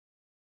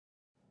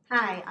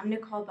Hi, I'm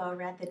Nicole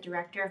Beaured, the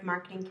Director of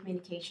Marketing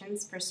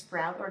Communications for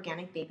Sprout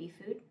Organic Baby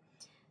Food.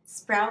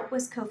 Sprout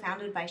was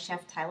co-founded by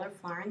Chef Tyler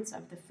Florence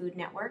of the Food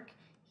Network.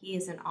 He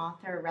is an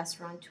author,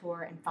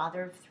 restaurateur, and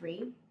father of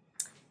three.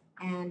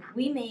 And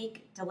we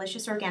make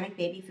delicious organic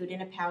baby food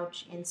in a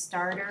pouch in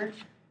starter,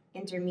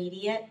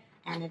 intermediate,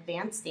 and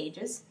advanced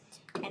stages.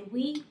 And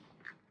we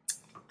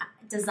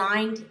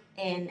designed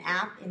an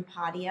app in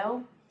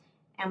Podio,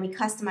 and we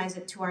customize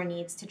it to our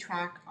needs to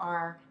track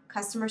our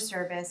customer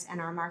service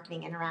and our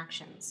marketing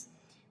interactions.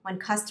 When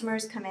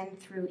customers come in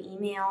through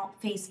email,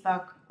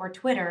 Facebook, or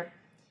Twitter,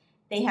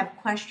 they have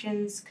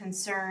questions,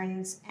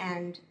 concerns,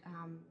 and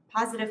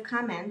positive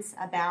comments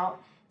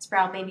about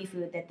Sprout Baby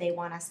Food that they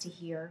want us to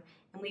hear.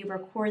 And we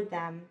record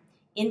them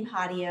in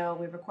Podio.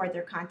 We record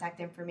their contact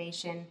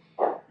information,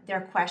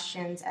 their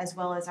questions, as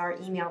well as our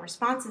email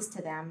responses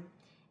to them,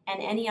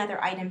 and any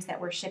other items that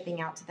we're shipping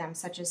out to them,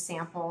 such as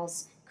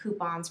samples,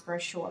 coupons,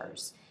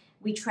 brochures.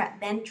 We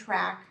then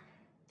track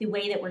the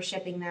way that we're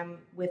shipping them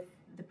with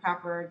the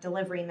proper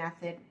delivery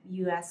method,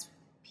 USPS,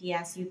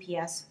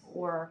 UPS,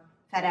 or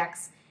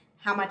FedEx,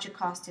 how much it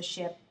costs to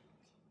ship.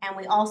 And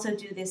we also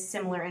do this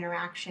similar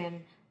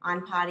interaction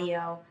on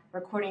Podio,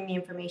 recording the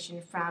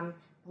information from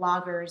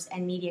bloggers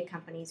and media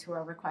companies who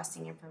are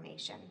requesting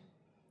information.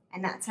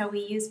 And that's how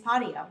we use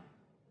Podio.